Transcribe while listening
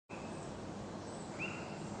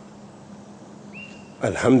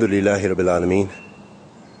Alhamdulillahi Rabbil Alameen.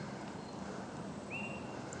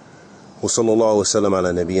 Wa sallallahu wa sallam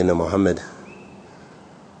ala nabiyyina Muhammad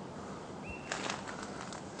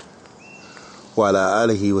wa ala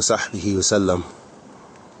alihi wa sahbihi wa sallam.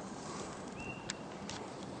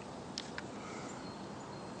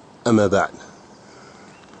 Amma ba'd.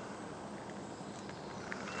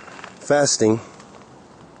 Fasting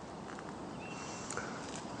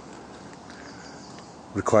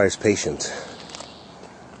requires patience.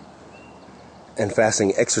 And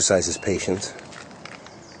fasting exercises patience.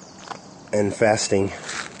 And fasting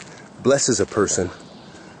blesses a person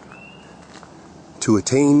to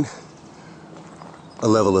attain a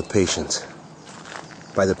level of patience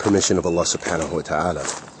by the permission of Allah subhanahu wa ta'ala.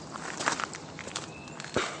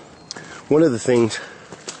 One of the things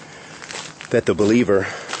that the believer,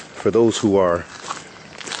 for those who are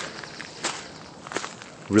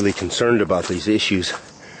really concerned about these issues,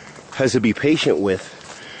 has to be patient with,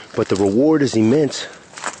 but the reward is immense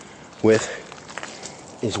with,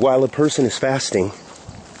 is while a person is fasting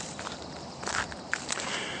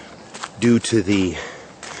due to the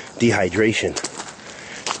dehydration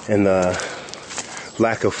and the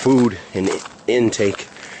lack of food and intake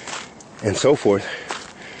and so forth,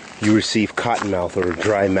 you receive cotton mouth or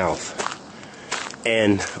dry mouth,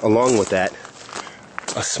 and along with that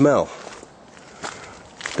a smell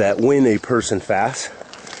that when a person fasts,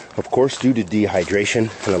 of course due to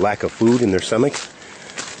dehydration and a lack of food in their stomach,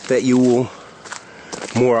 that you will,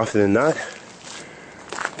 more often than not,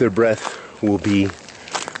 their breath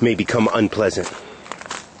may become unpleasant.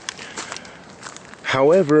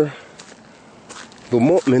 However, the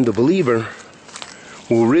mu'min, the believer,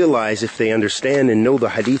 will realize, if they understand and know the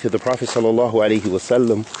hadith of the Prophet sallallahu alaihi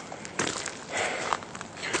wasallam,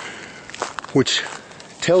 which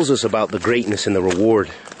tells us about the greatness and the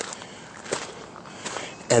reward,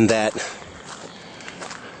 and that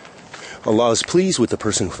Allah is pleased with the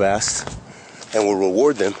person who fasts and will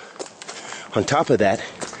reward them. On top of that,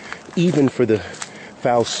 even for the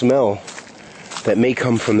foul smell that may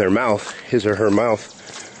come from their mouth, his or her mouth,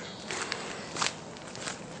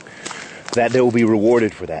 that they will be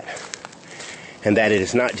rewarded for that. And that it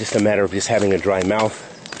is not just a matter of just having a dry mouth,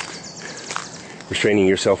 restraining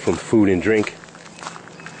yourself from food and drink,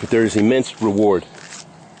 but there is immense reward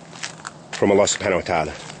from Allah subhanahu wa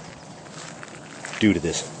ta'ala due to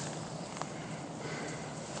this.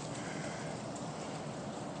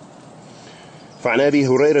 فعن أبي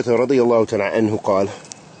هريرة رضي الله تعالى عنه قال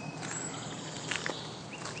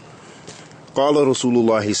قال رسول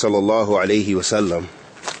الله صلى الله عليه وسلم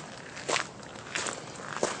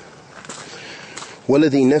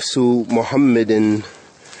والذي نفس محمد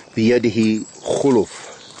بيده خلف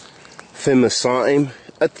فم الصائم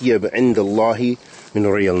أطيب عند الله من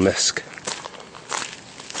ري المسك.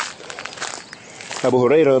 Abu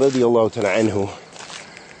Hurairah radiallahu ta'ala anhu,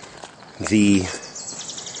 the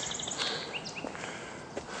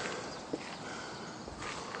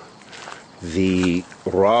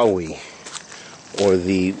Rawi, or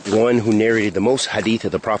the one who narrated the most hadith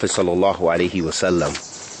of the Prophet sallallahu alaihi wasallam,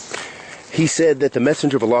 he said that the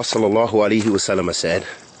Messenger of Allah sallallahu alaihi wasallam said,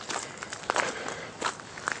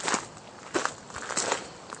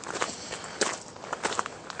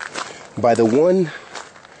 by the one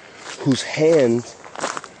whose hand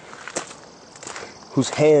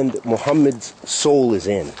Muhammad's soul is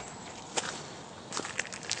in,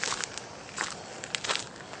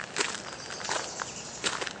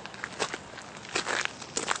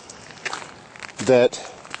 that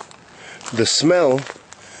the smell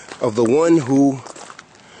of the one who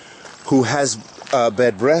has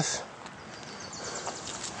bad breath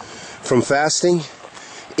from fasting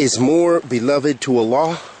is more beloved to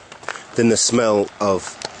Allah than the smell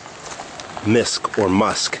of misk or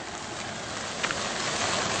musk.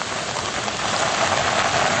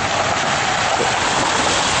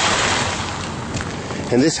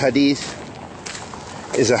 And this hadith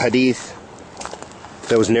is a hadith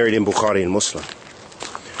that was narrated in Bukhari and Muslim.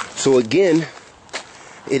 So again,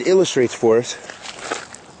 it illustrates for us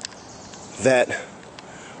that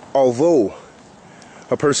although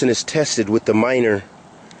a person is tested with the minor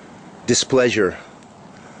displeasure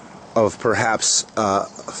of perhaps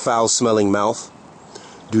foul-smelling mouth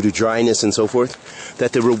due to dryness and so forth,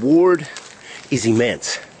 that the reward is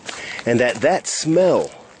immense, and that smell,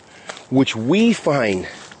 which we find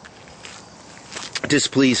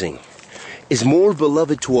displeasing, is more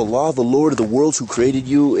beloved to Allah, the Lord of the worlds, who created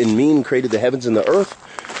you and me and created the heavens and the earth,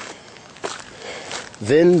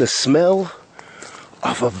 than the smell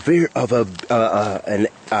of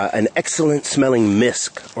an excellent smelling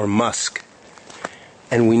misk or musk.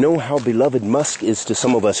 And we know how beloved musk is to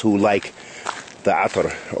some of us who like the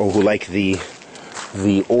atar, or who like the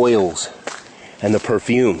oils and the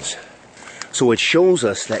perfumes. So it shows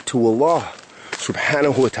us that to Allah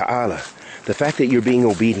subhanahu wa ta'ala, the fact that you're being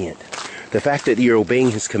obedient, the fact that you're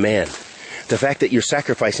obeying His command, the fact that you're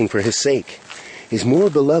sacrificing for His sake is more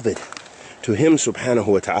beloved to Him subhanahu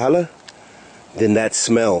wa ta'ala than that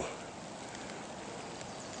smell.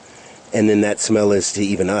 And then that smell is to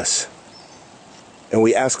even us. And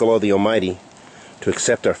we ask Allah the Almighty to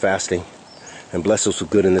accept our fasting and bless us with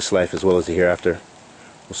good in this life as well as the hereafter.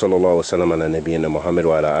 Wa sallallahu wa sallam ala nabiyyina Muhammad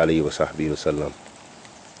wa ala alihi wa sahbihi wa sallam.